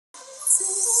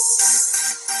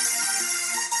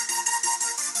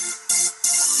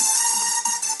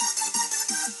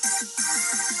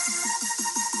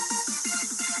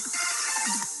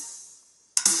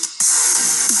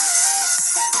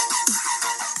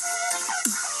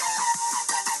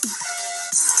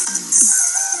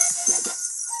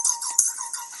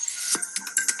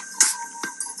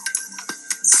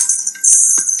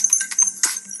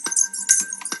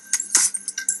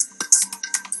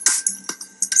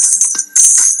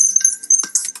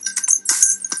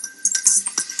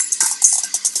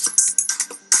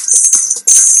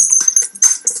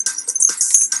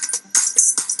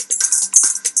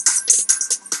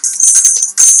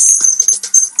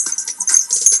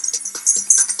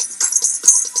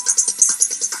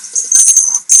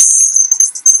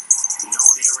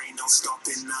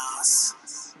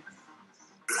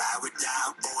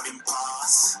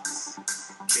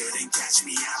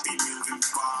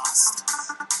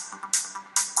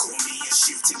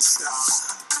shooting star.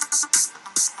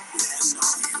 Let 'em know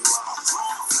who you are.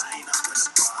 Flying up in a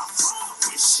bar.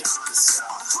 Wish on a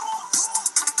star.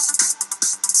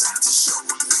 Time to show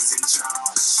 'em who's in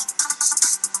charge.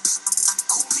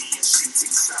 Call me a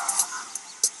shooting star.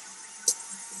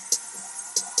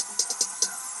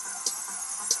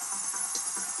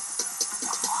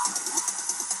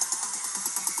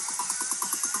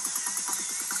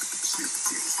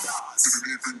 Shooting stars.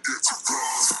 Didn't even get to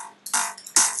cross.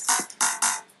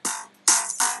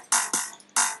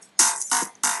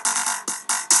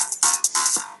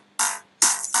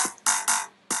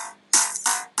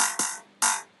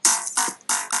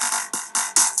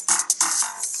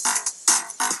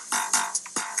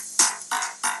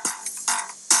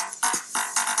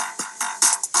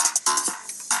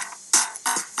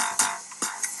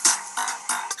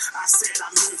 I said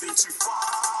I'm moving too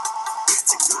far. Get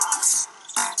to glass.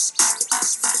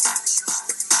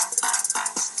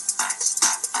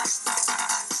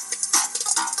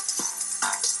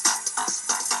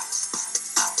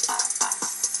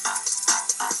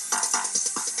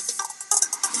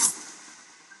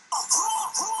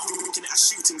 Looking at a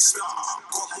shooting star.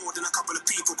 Got more than a couple of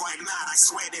people going mad. I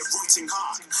swear they're rooting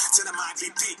hard. So they might be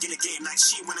big in the game like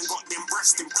she went and got them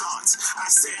breast implants. I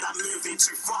said I'm moving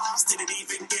too fast. Didn't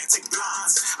even get to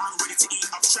glance. I'm ready to eat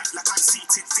abstract like I'm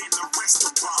seated in a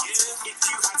restaurant. If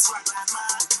you had swag like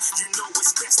mine, you know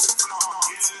it's best to flaunt.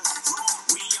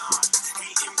 We aren't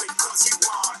hating because you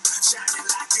aren't. Shining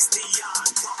like it's neon.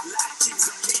 Like Kings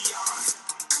of Leon.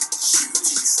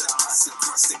 Shooting stars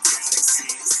across the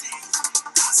galaxy.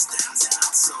 I stand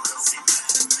out, so don't be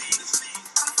mad at me.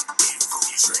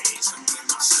 Infiltrate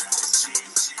with my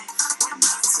strategy. When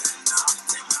I turn up,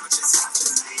 then I'll just have to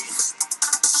leave.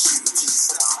 Shooting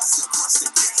stars across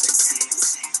the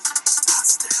galaxy. I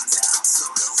stand out, so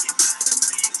don't be mad at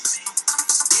me.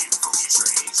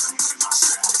 Infiltrate with my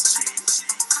strategy.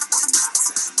 When I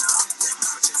turn up, then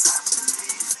I'll just have to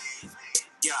leave.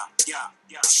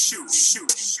 Yeah, shoot. Yeah,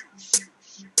 shoot.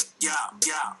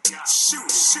 Yeah, shoot. Yeah, shoot.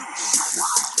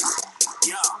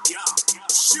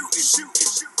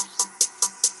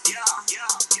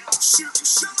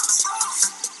 Shooting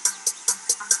stars.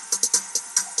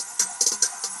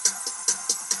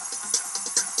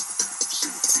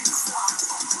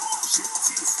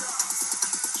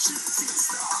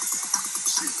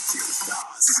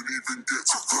 Didn't even get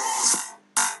to cross.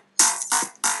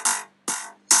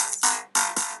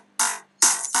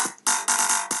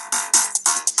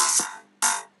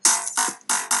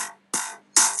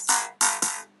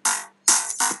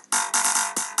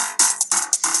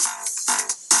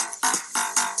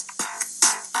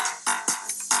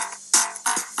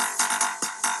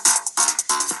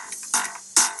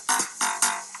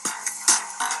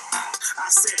 I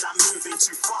said I'm moving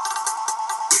too far.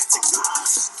 Get to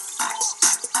glass.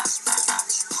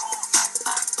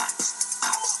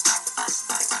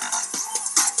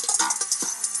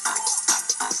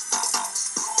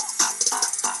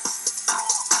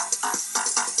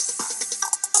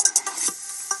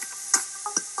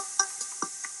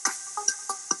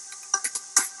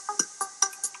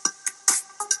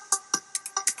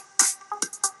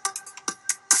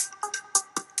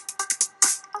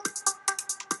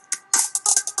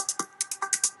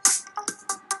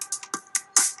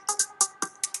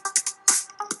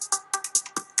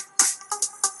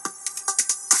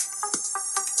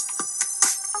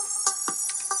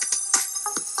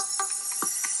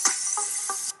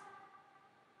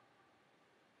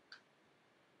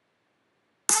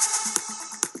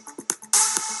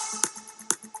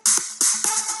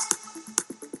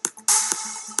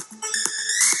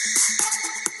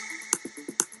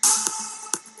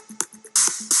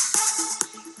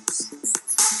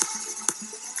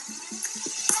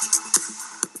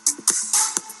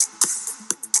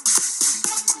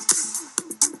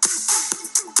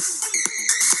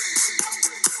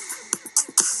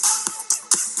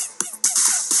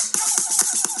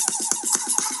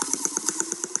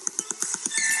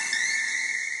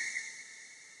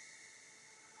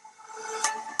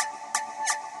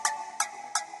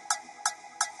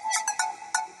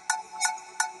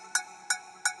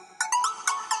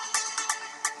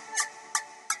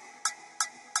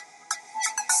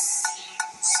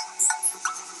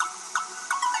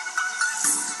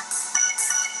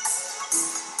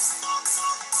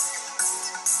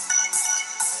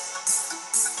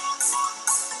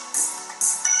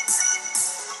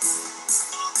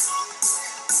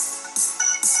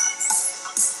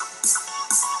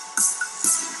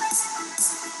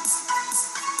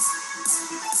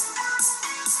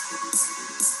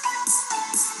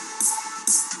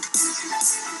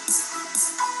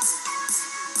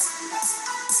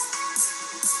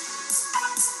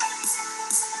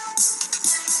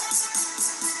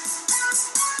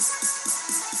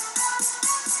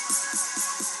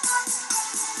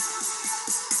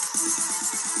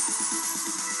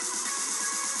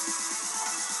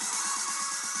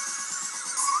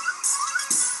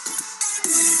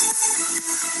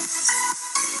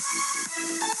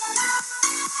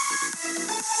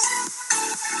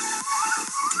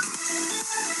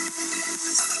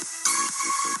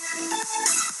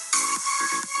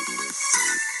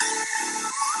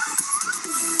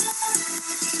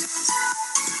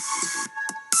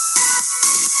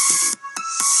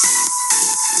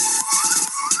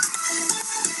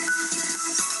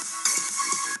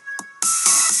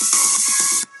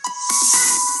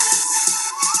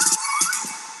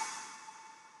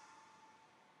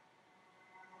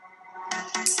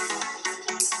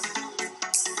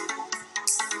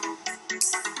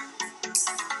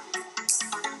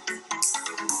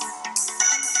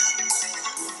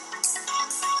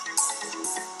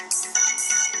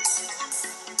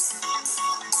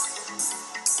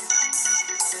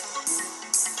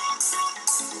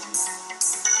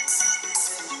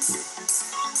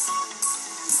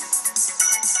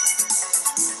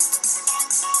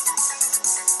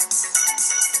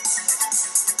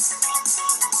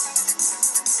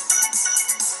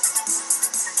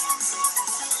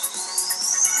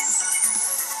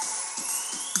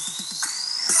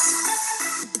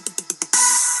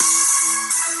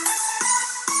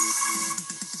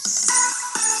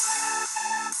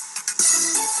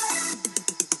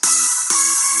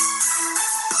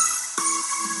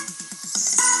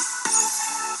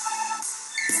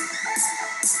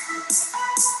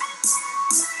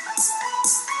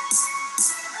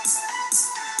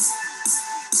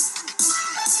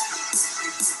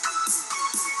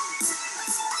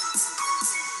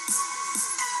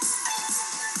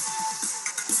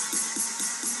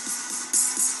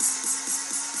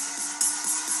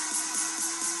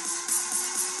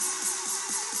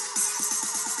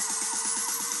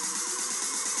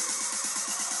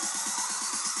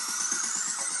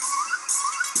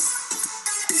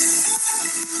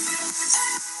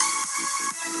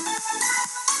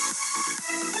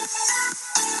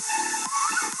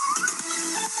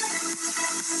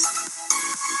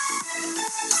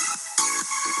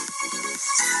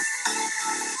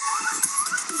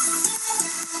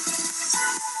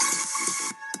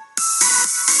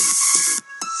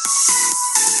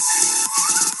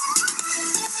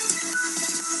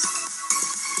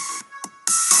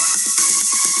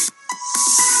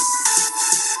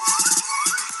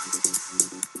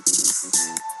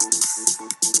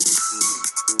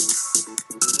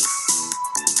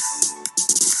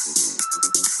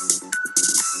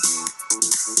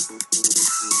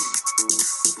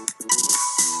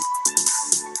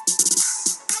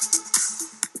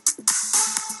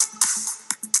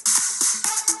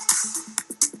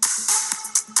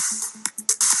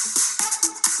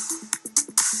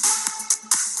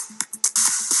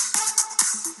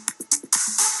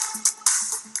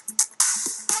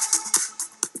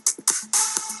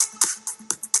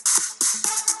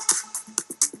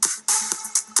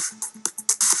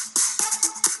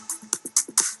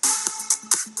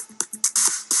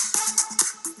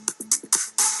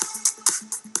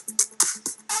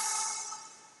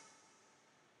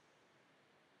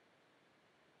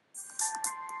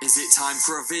 Is it time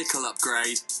for a vehicle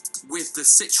upgrade? With the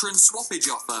Citroen Swappage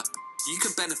offer, you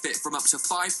can benefit from up to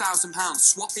 £5,000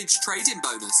 swappage trade-in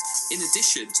bonus, in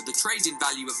addition to the trade-in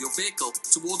value of your vehicle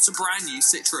towards a brand new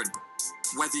Citroen.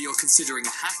 Whether you're considering a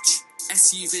hatch,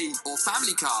 SUV or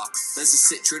family car, there's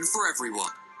a Citroen for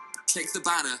everyone. Click the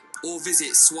banner or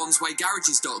visit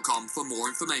swanswaygarages.com for more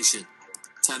information.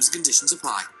 Terms and conditions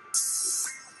apply.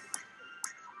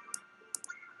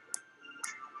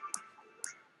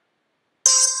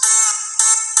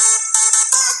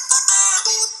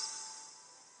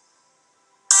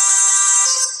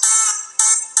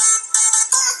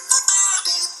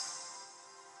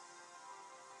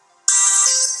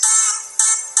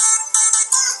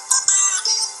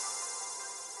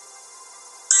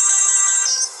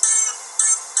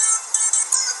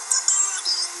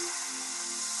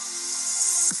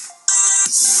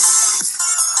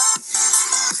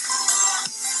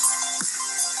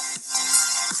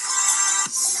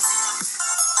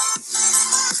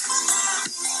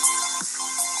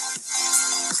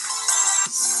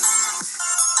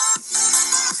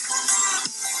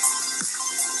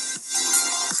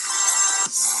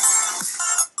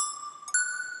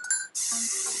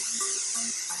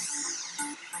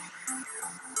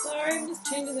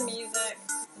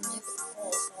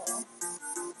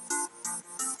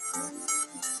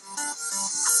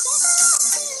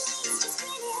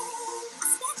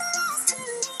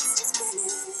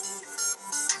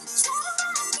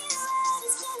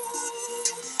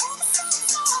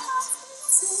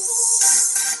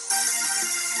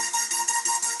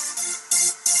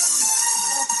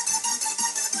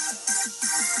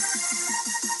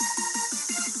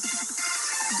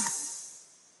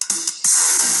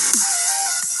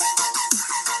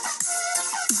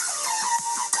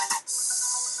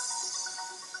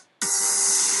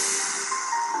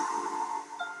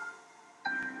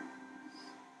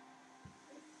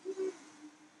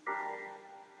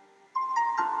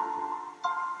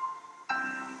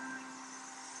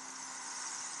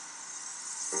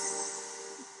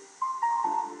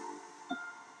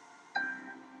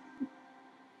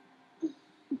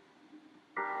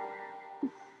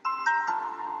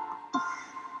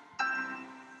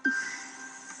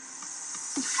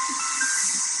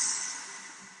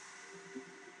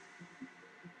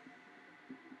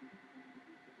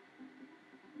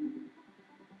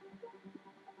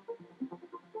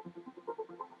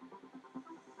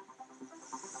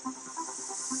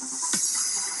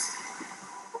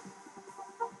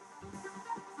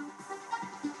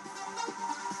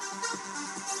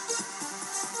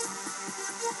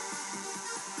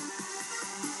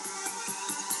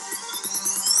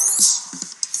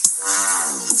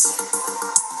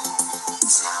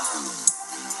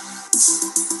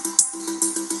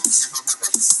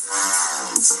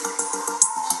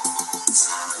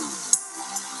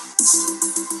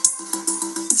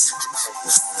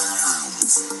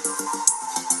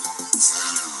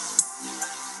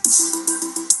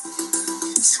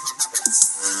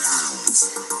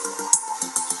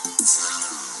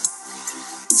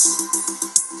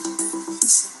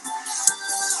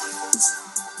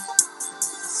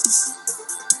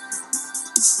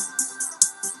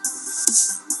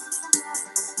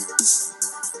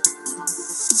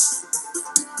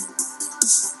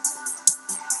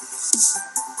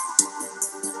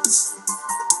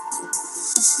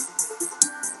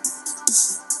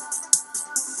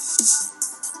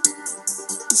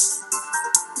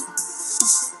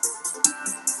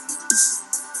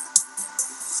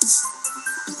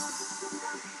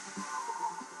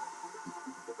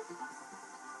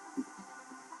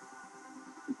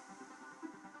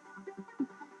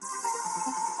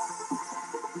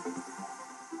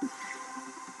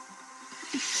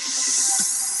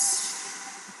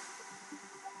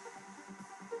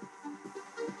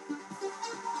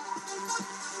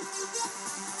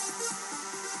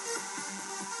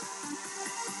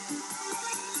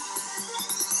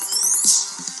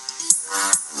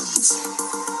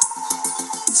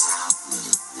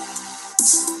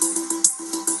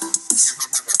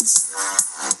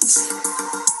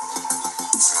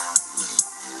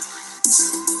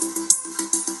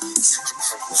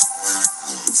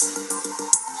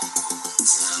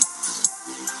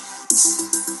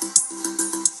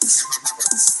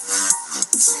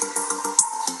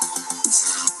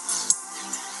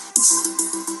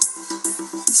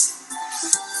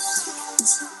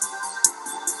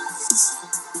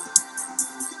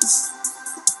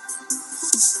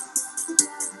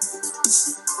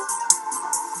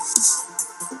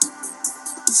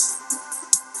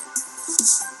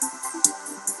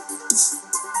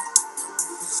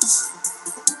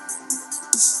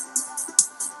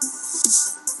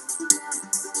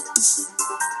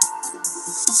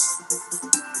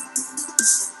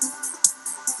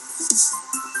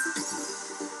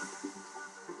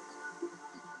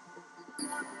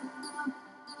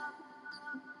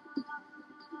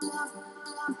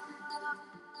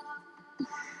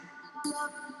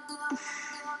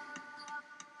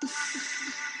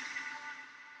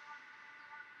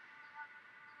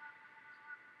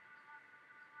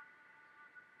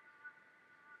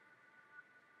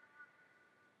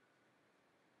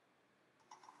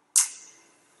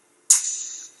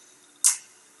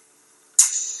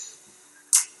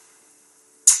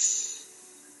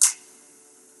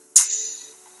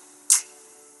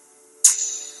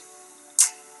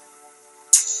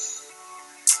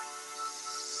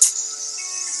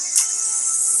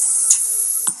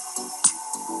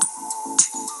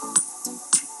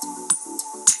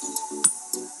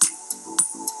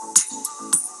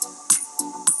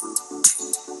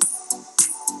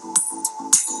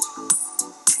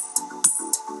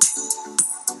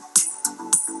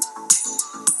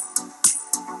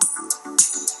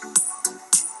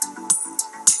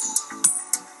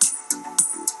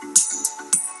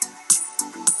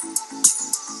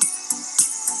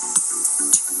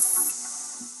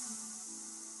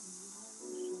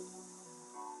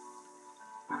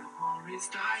 Worries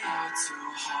die out too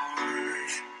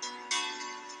hard.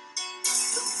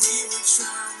 That we were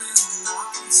drowning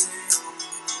mountains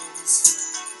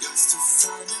just to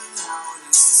find the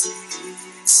loudest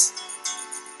seas.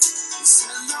 We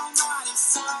set no light of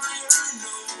fire,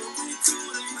 no, we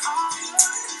couldn't hide,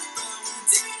 but we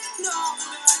didn't know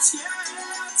that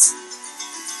yet.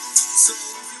 So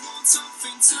if you want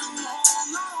something to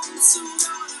hold on to,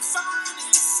 gotta find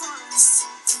it first.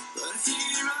 But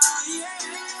here I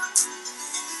am,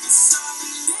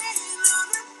 suddenly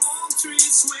under palm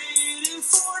trees, waiting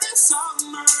for the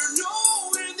summer,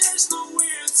 knowing there's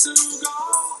nowhere to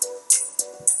go.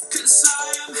 'Cause I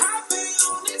am happy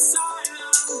on this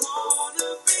island, wanna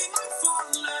be my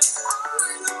fun-let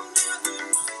island,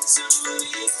 never want to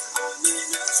leave, I'm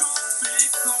in a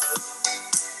tropic club.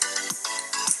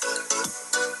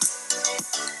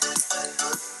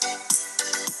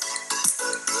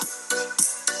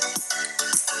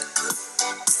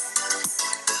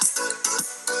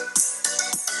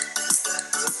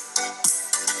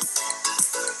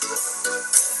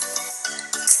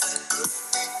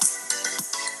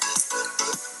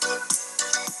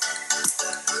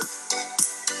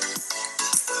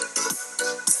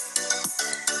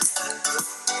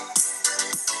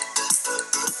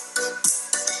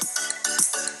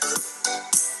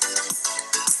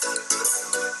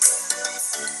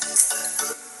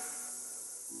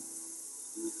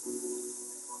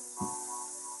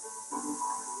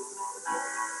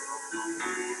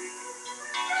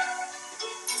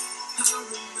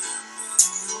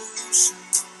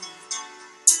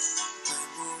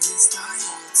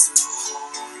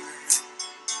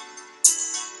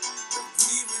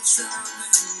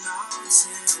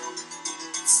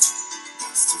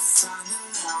 Finding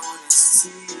out what it's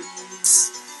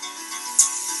tease.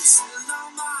 Still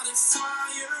nobody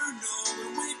fire,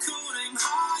 knowing we could aim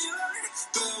higher,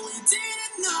 but we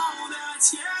didn't know that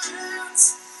yet.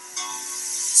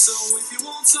 So if you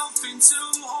want something to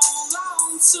hold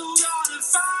on to, gotta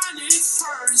find it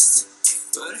first.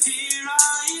 But here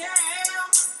I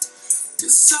am,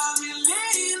 'cause I've been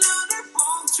laying under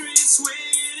palm trees,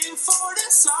 waiting for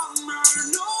the summer,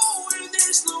 knowing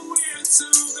there's nowhere to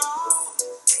go.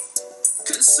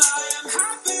 'Cause I am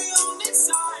happy on this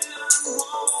island,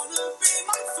 wanna be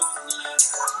my fatherland.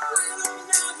 I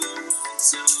don't ever want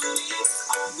to leave,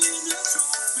 I'm in a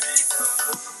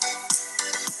tropical.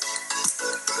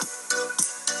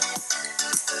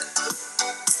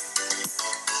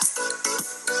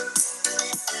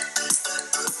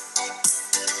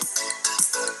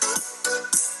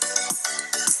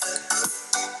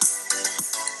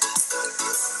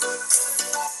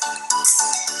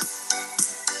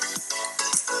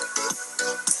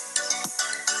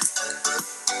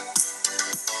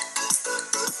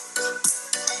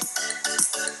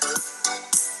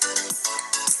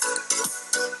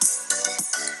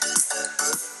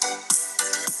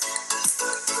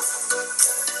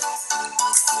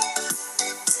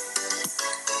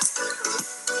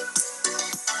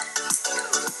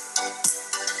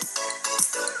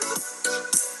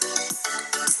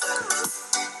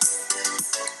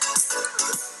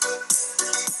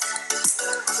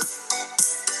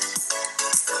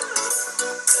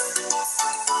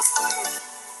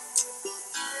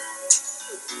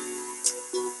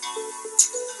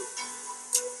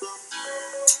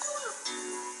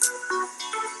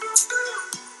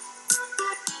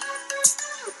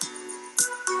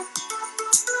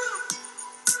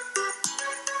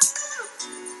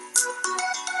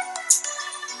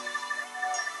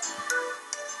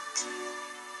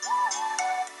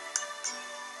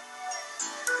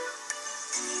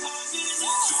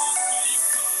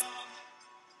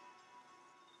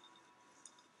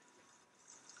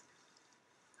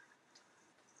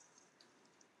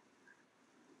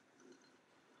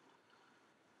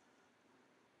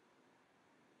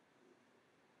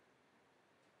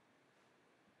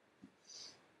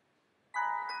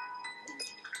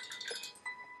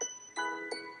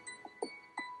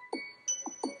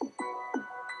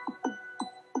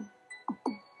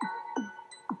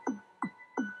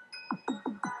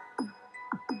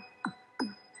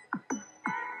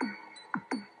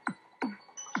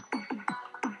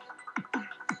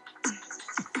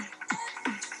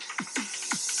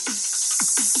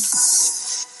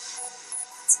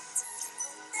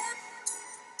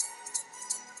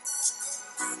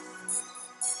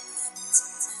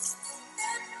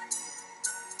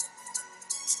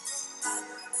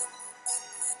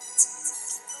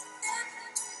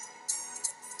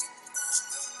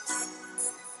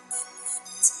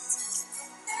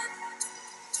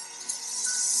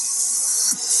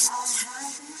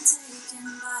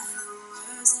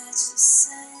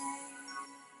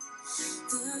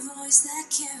 That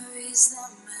carries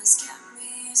them has kept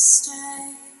me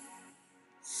astray.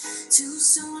 Too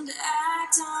soon to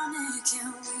act on it,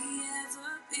 can we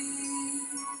ever be?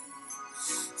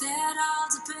 That all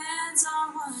depends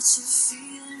on what you're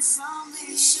feeling from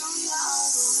me. Show you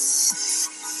all the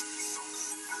way.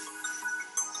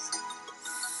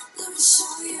 Let me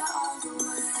show you all the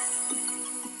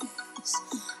ways.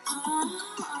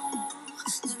 Oh,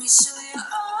 let me show you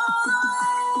all the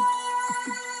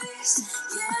ways.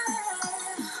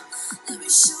 Yeah. Let me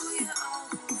show you all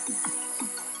the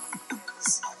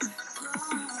ways.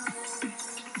 Oh.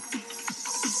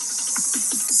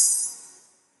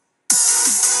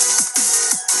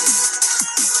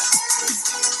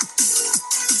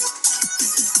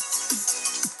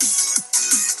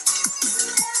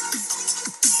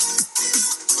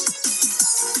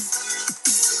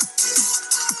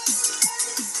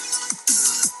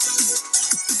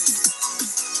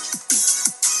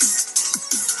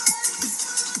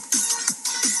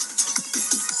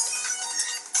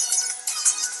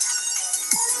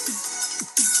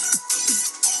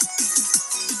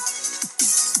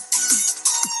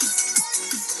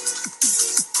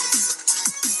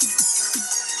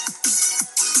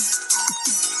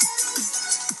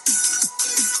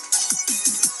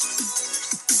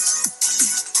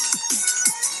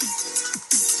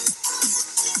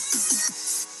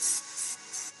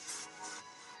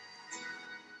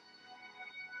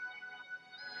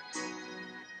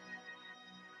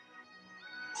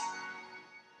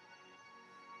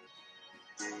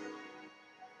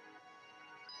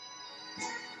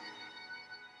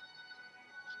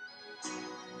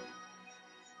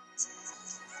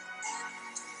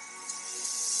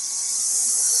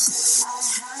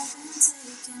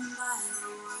 taken by the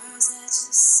words that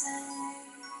you say.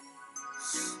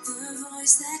 The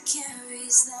voice that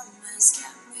carries them has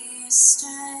kept me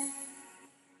astray.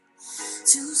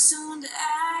 Too soon to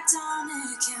act on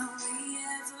it, can we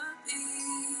ever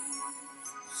be?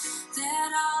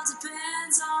 That all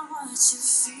depends on what you're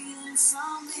feeling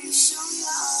from me. Show you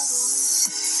all the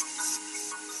way.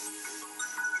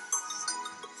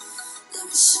 Let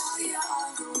me show you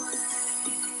all the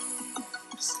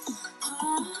ways.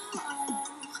 Oh,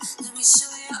 let me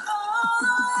show you all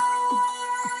the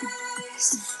ways.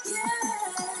 Yeah,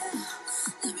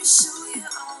 let me show you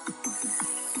all the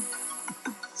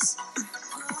ways.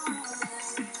 Oh.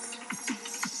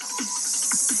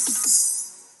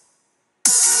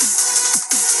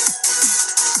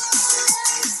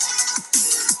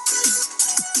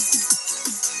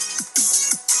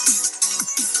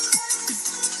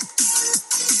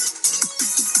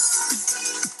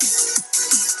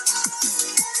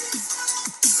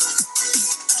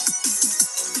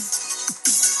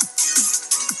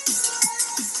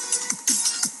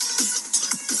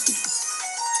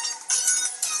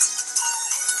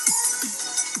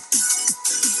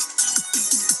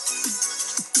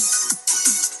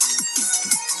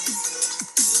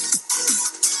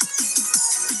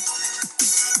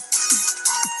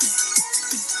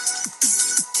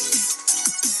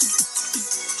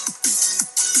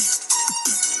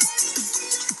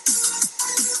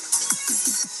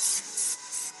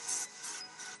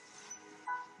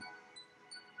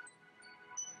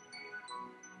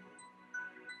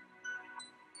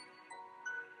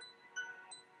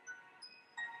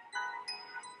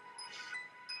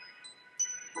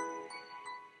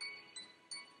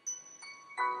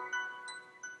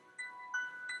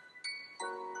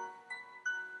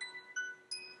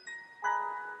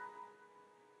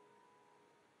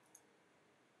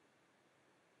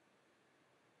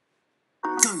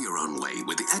 Go your own way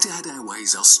with the Etihad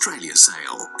Airways Australia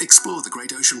sale. Explore the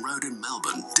Great Ocean Road in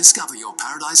Melbourne, discover your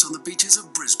paradise on the beaches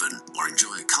of Brisbane, or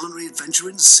enjoy a culinary adventure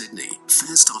in Sydney.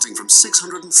 Fares starting from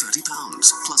 £630,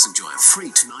 plus enjoy a free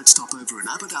 2-night stopover in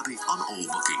Abu Dhabi on all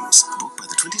bookings. Book by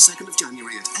the 22nd of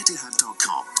January at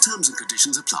Etihad.com. Terms and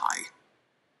conditions apply.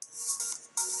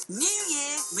 New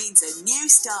year means a new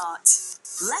start.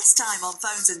 Less time on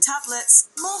phones and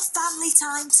tablets, more family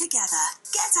time together.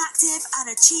 Get active and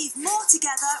achieve more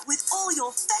together with all your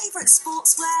favourite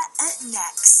sportswear at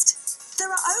Next.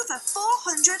 There are over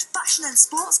 400 fashion and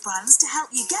sports brands to help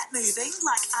you get moving,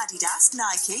 like Adidas,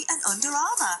 Nike and Under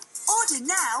Armour. Order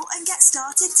now and get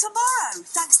started tomorrow,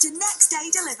 thanks to Next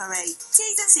Day Delivery.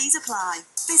 T's and C's apply.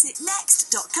 Visit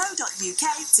next.co.uk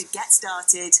to get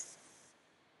started.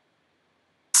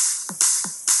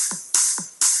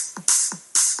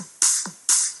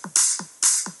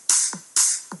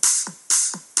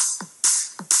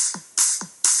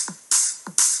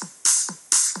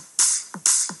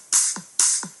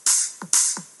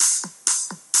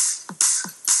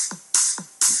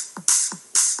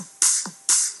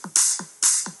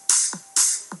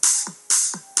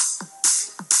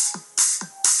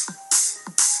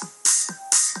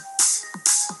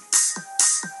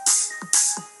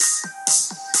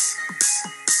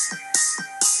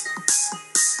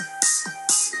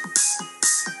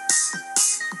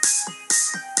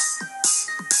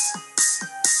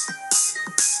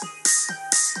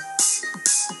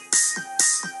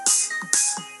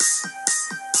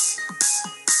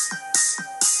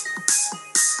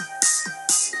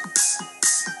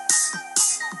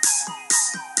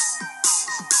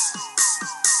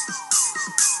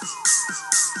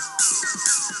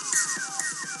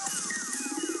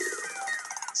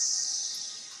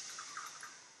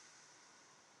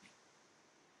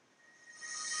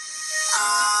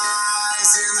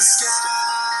 Eyes in the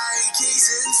sky,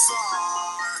 gazing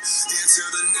far into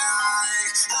the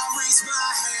night. I raise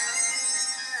my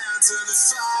hand to the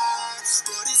fire,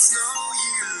 but it's no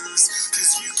use,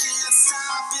 'cause you can't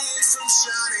stop it from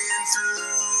shining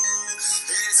through.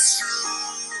 It's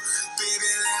true,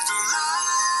 baby, let the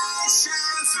light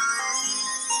shine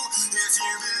through. If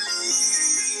you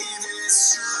believe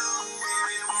it's true,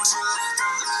 baby, won't you let the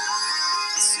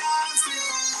light shine through?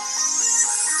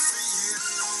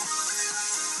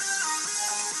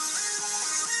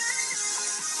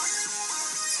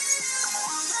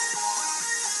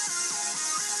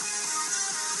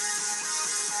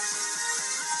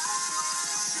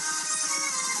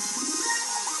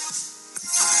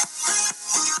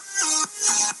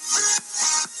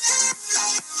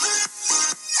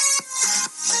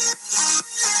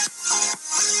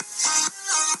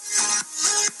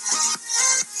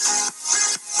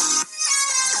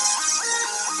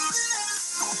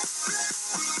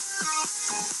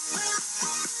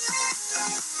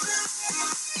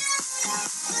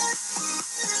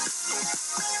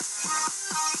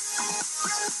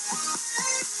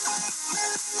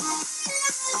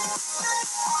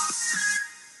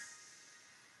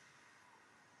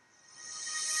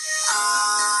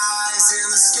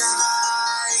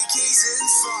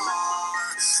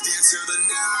 into the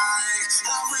night.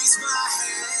 I raise my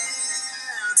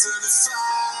hand to the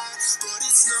fire, but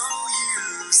it's no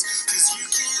use, 'cause you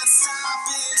can't stop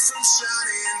it from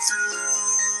shining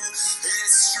through.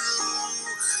 It's true,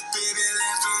 baby,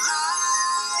 let the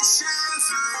light shine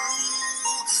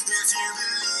through. If you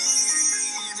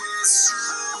believe it's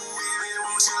true, baby,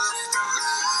 won't you let the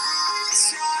light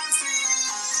shine through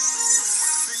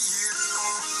for you?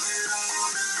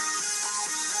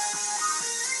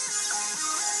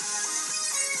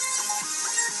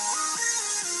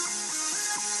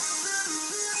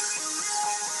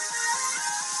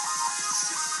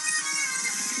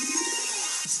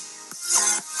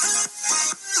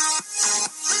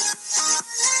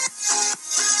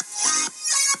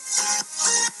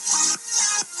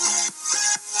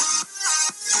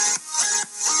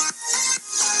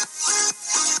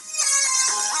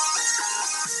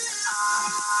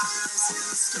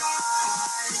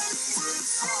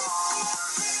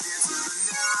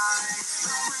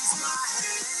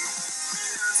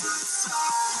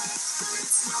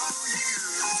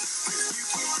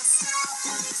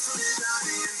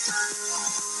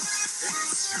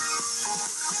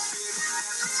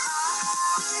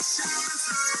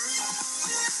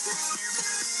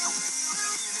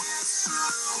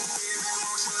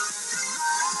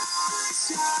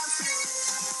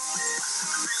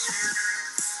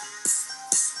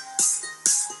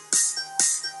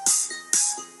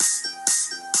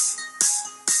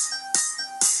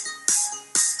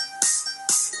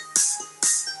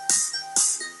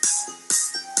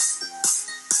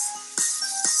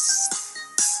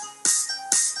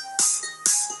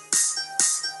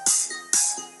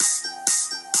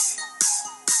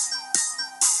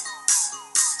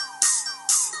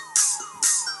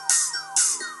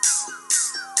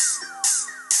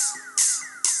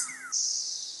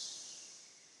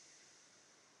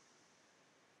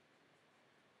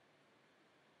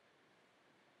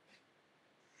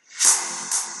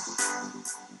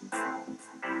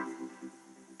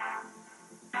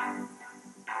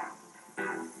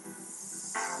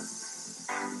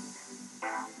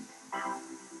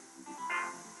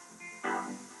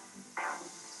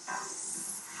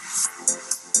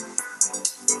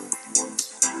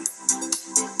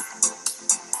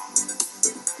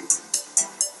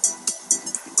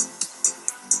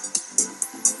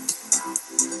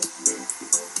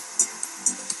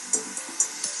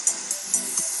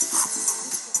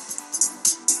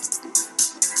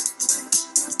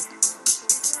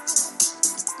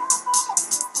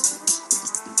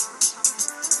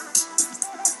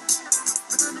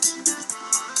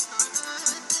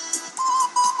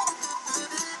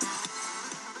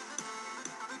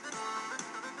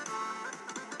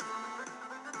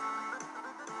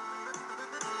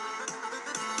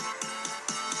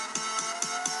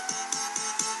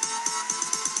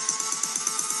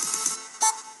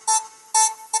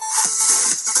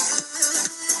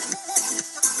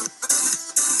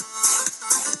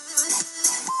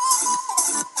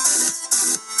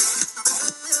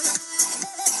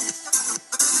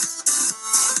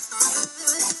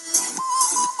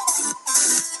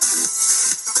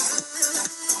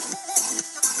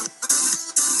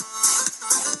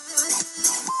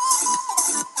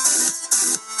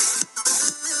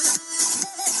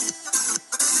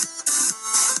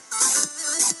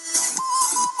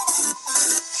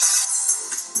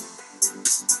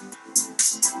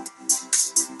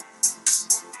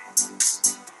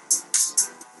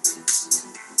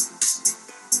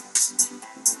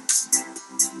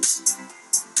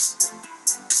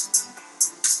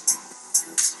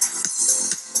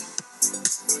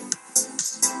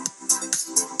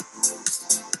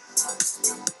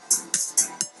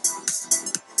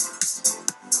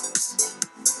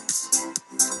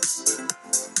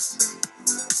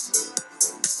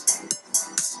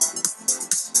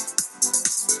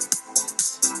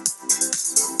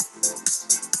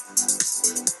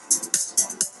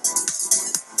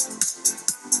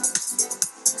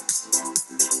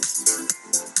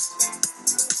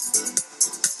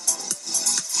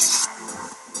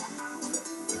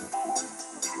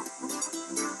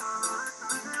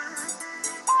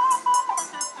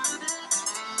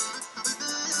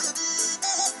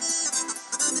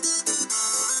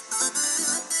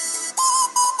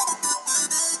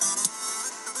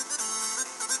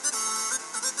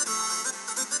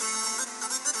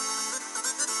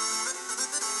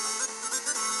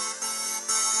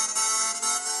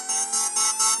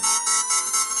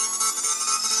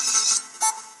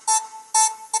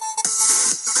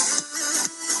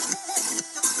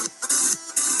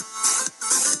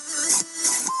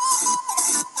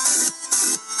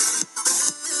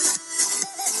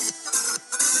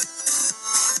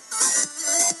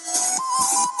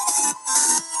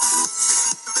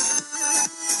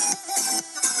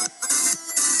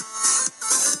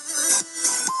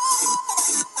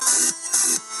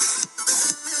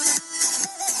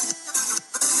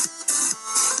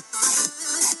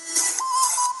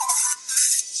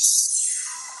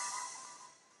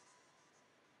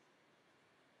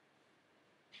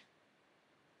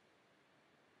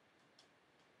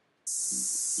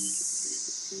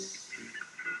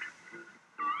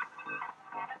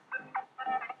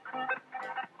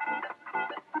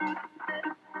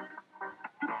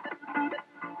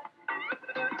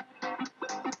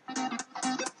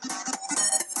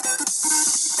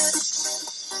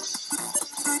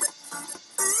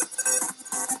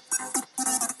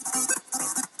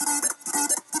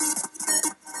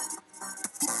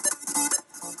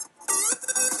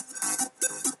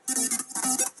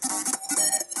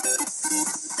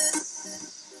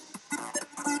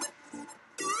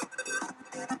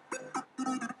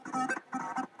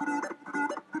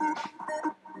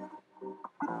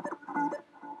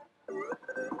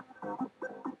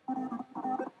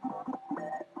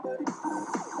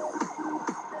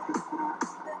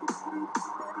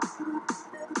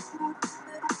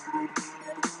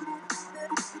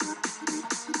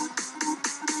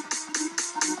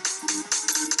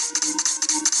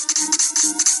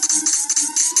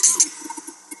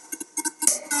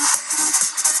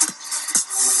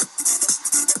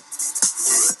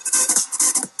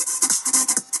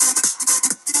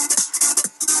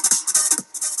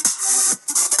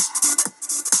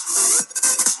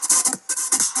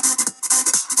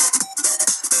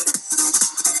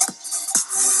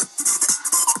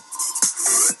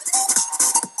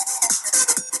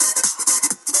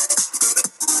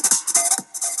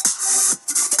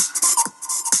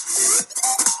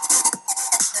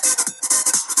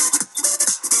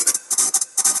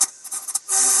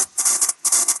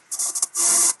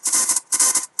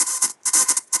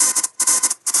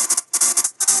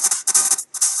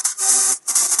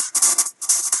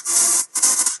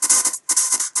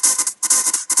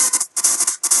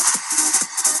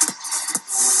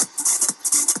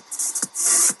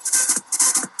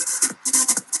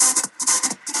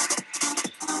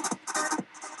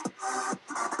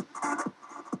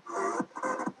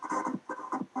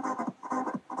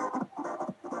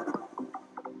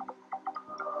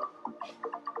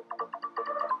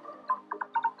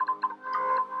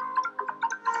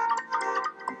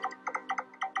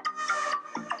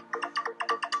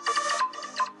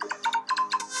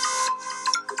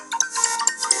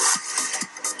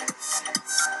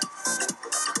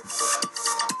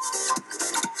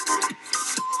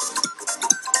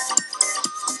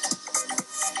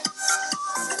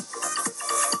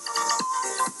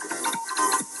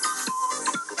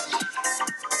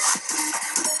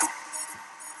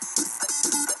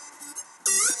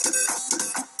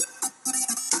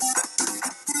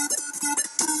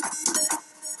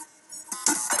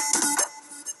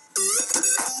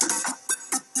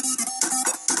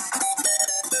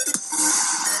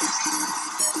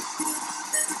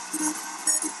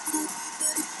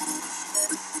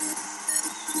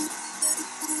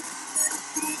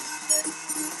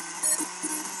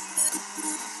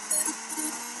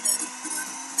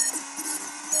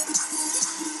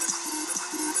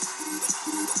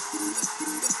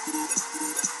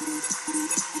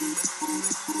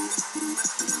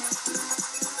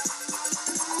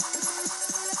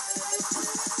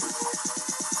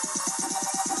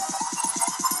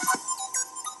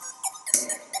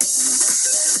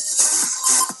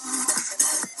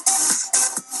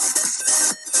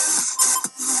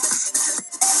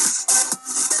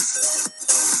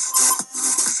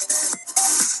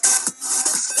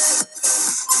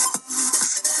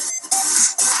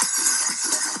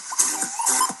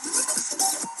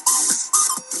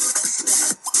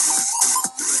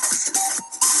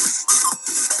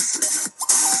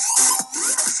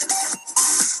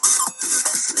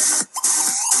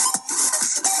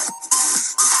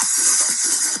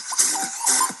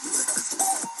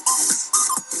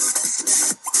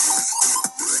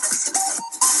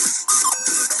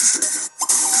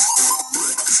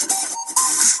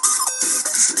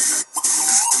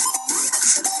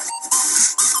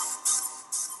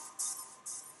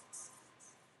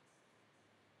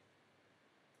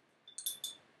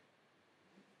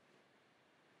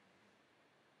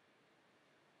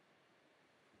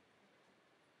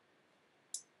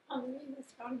 I'm reading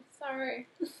this one, sorry.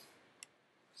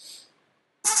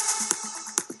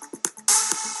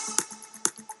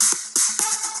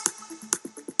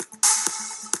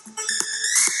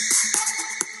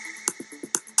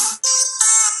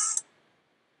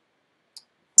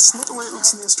 It's not the way it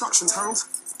looks in the instructions, Harold.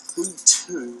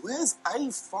 B2. Where's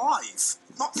A5?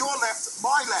 Not your left,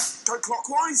 my left. Go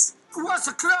clockwise. What's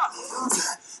the clock?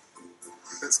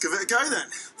 Let's give it a go then.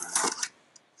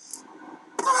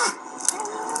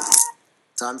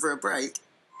 Time for a break.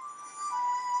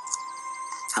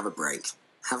 Have a break.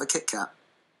 Have a Kit Kat.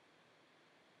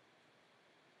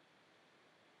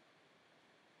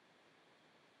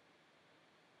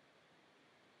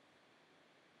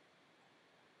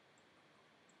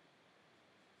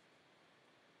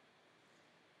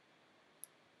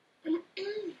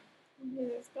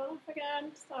 Music's gone off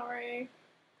again, sorry.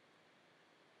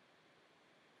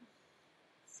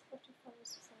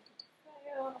 Spotify's decided to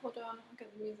fail. Hold on, I'll get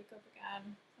the music up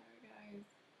again. Sorry guys.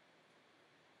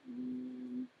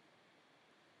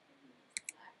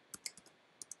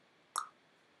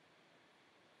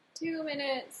 2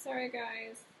 minutes, sorry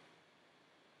guys.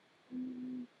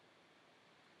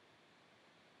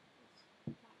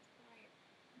 That's right.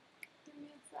 Give me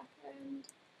a second.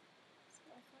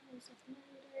 Spotify is just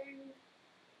loading.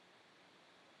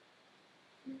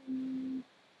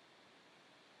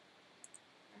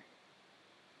 Right.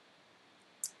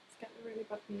 Let's get the really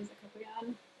bad music up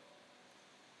again.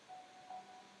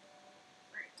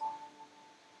 Right.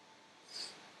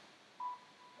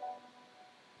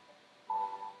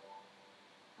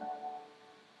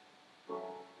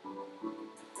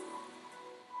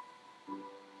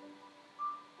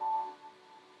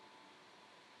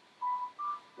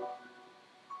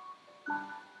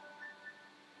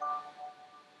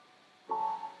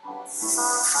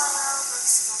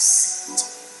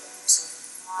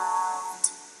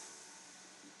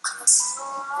 Close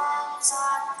your eyes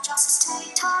and just stay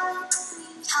tight. We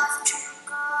have to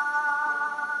go.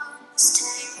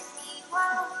 Stay with me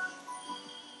while we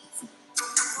leave.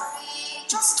 Don't worry,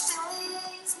 just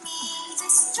believe me.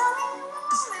 This journey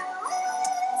will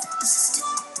live.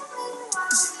 Stay with me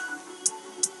while we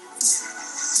leave.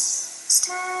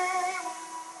 Stay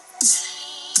with me.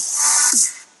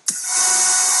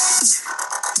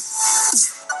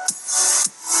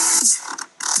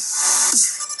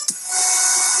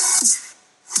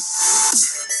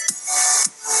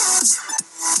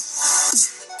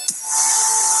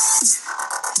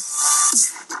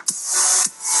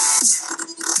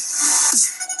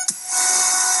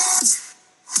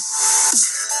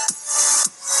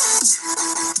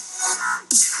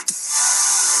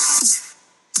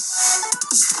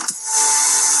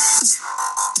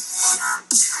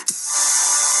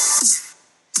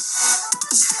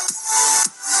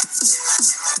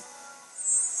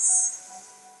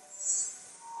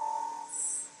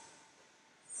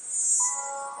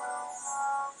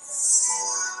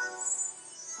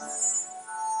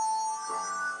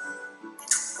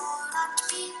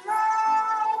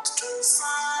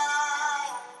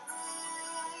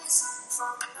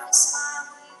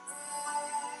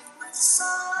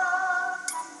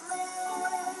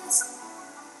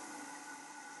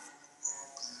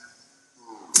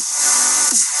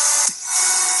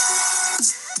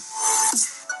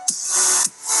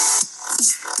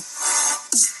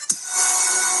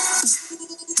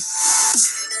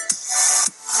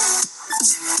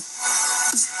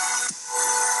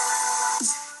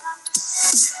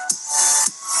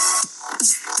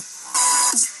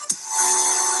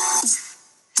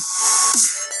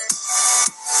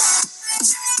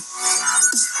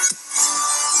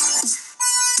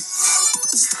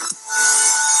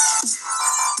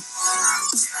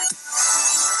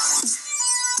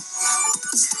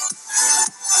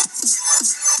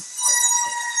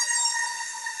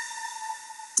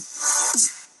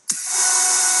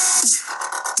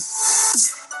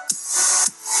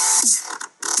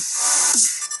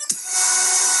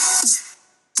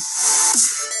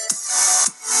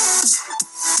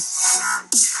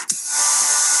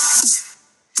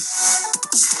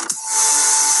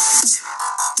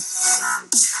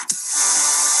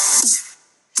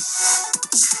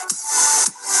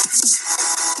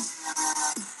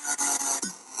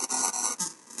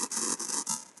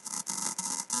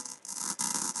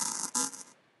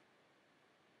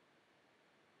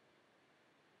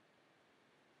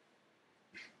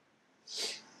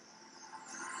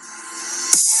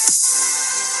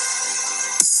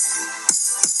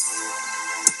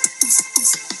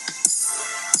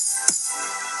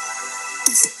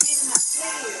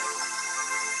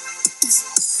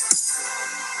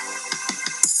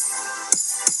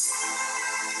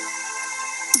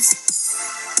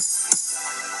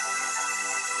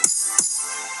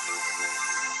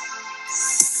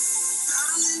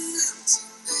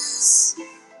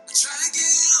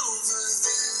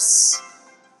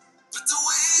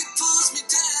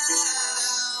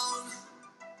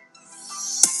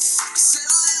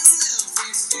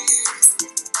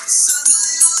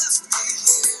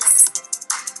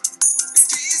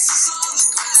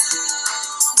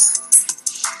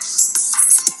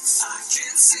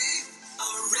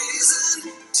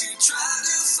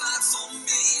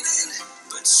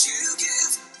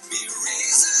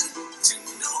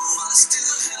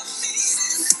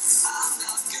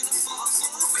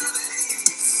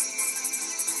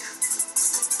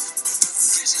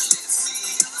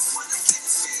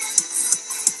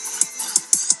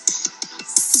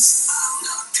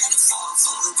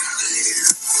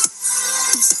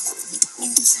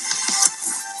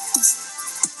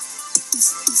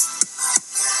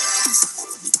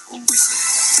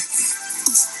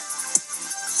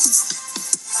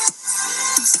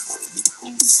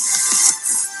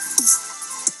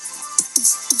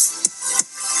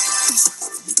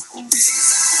 Hearing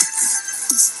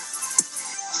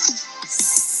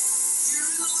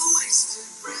all the wasted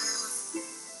breath,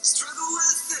 struggle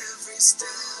with every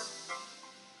step,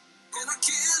 and I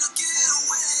cannot get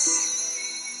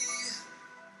away.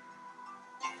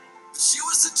 But you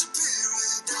were such a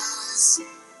paradise,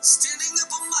 standing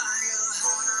up a mile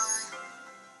high.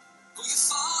 Will you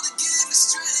fall to give me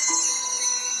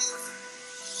strength?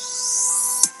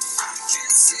 I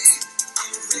can't see a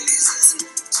reason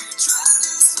to try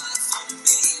to fight for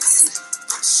meaning,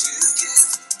 but you give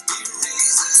me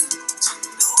reason to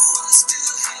know I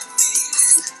still have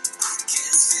meaning. I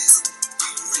can feel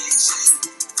you reaching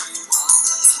through all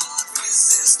the hard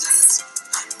resistance.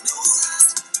 I know that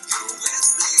you're with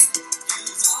me.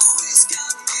 You've always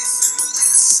got me through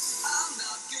this. I'm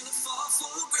not gonna fall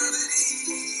for gravity.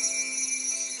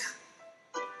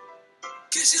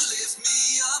 'Cause you lift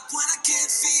me up when I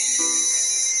can't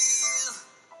feel.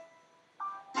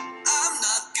 I'm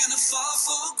not gonna fall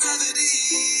for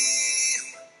gravity.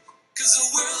 'Cause the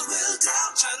world will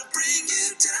doubt, try to bring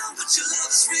you down, but your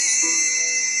love is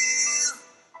real.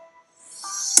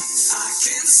 I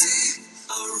can see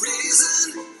a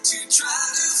reason to try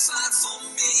to fight for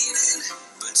meaning,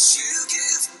 but you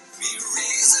give me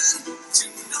reason to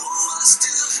know I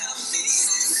still have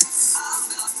meaning. I'm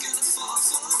not gonna fall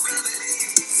for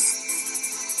gravity.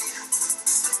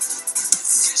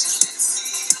 'Cause you lift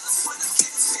me up when I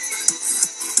can't feel.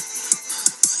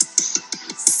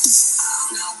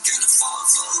 I'm not gonna fall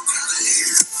for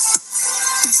gravity.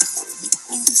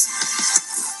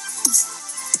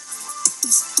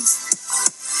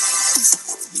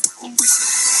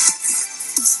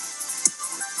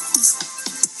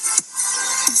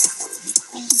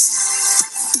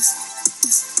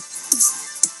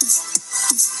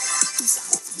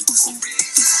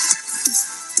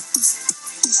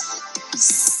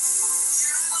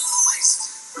 Hearing all the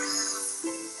wasted breath,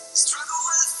 struggle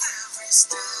with every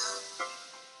step,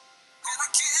 and I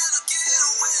cannot get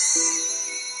away.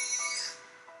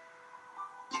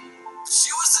 But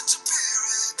you were such a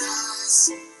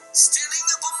paradise, standing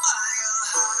up a mile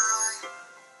high.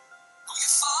 Will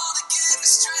you fall to give me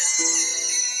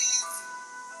strength?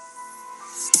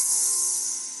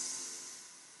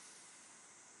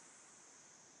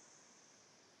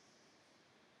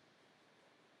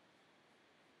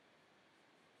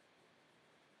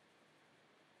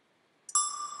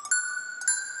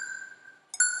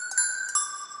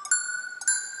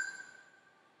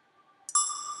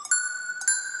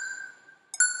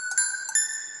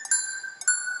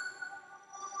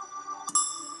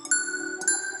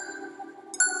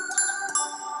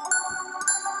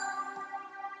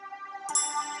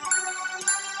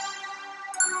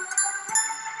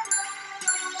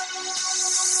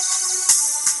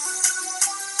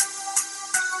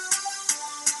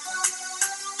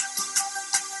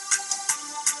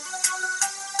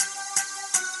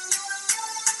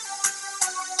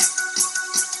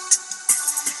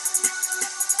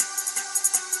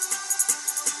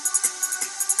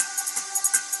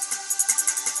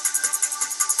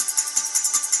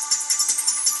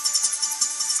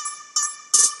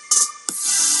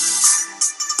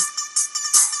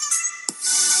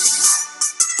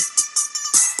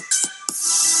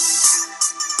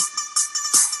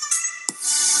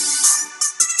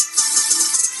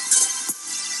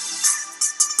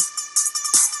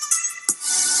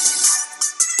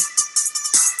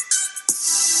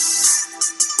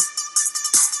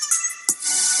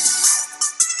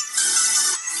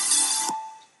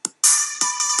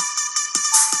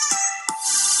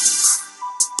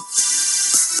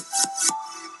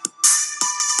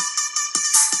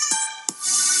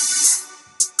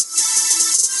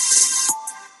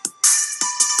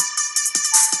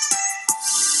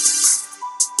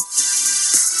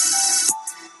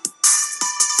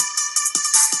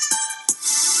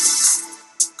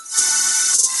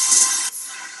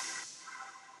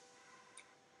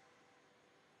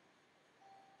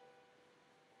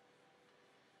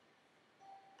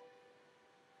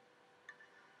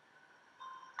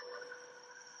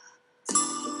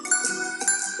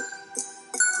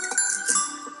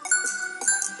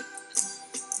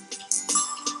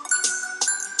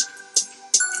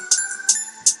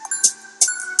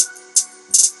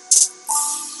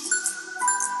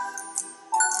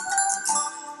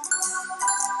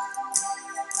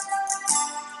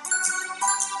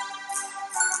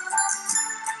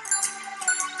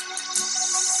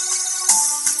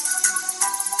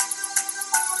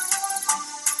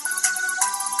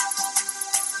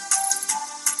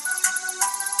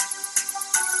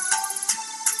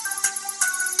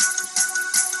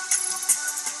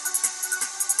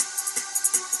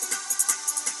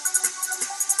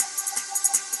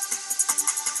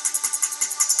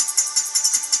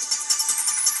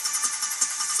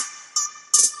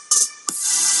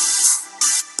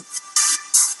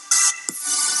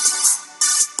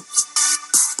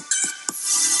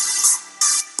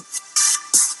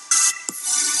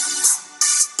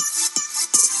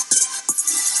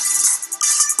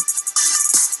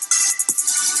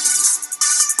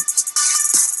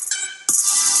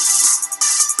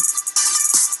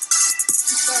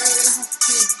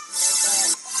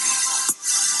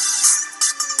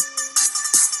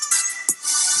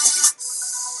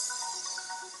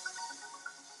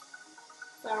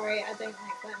 sorry, I don't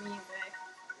like that music.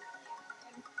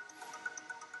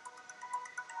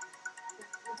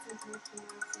 Listen to Mickey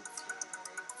Mouse and stories.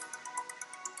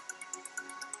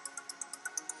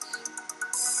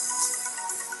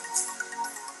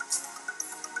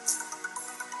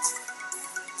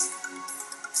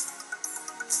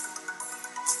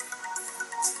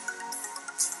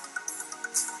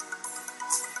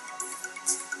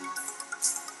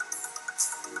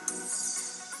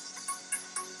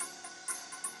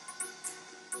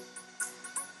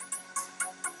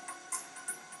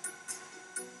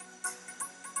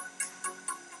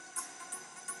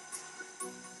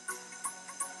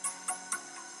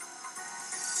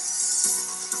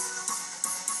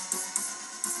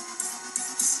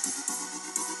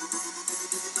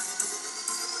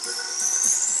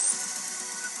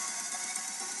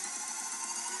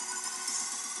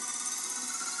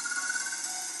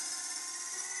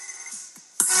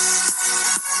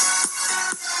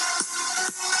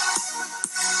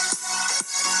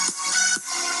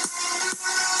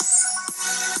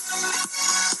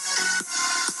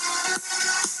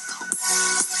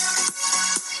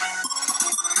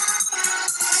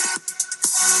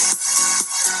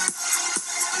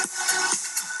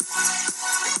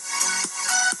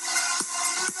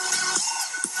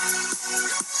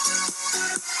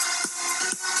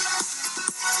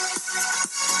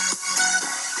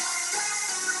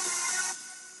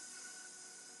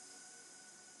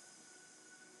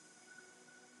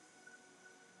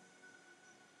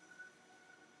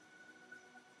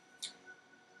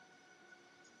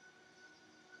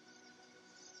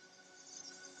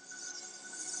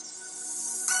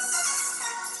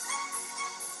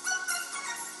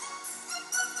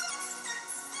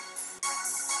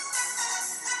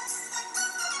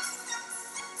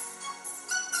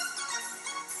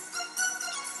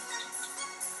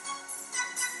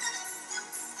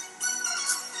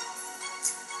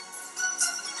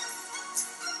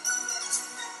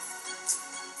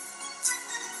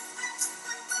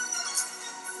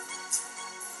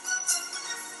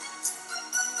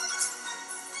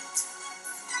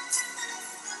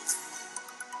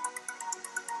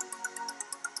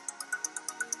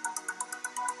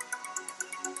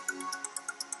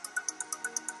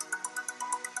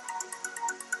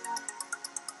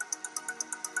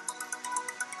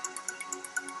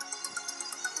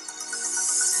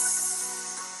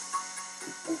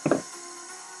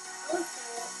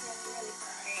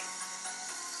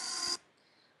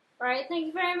 Right, thank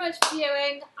you very much for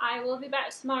viewing. I will be back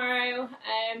tomorrow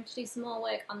to do some more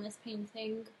work on this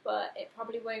painting, but it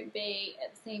probably won't be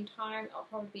at the same time. It'll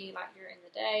probably be like during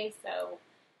the day, so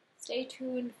stay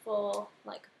tuned for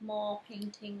like more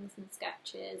paintings and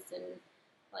sketches and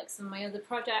like some of my other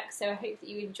projects. So I hope that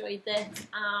you enjoyed this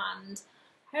and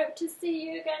hope to see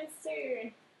you again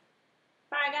soon.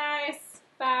 Bye guys,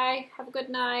 bye, have a good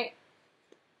night.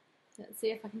 Let's see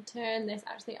if I can turn this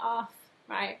actually off.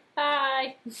 Right,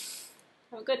 bye.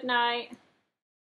 Have a good night.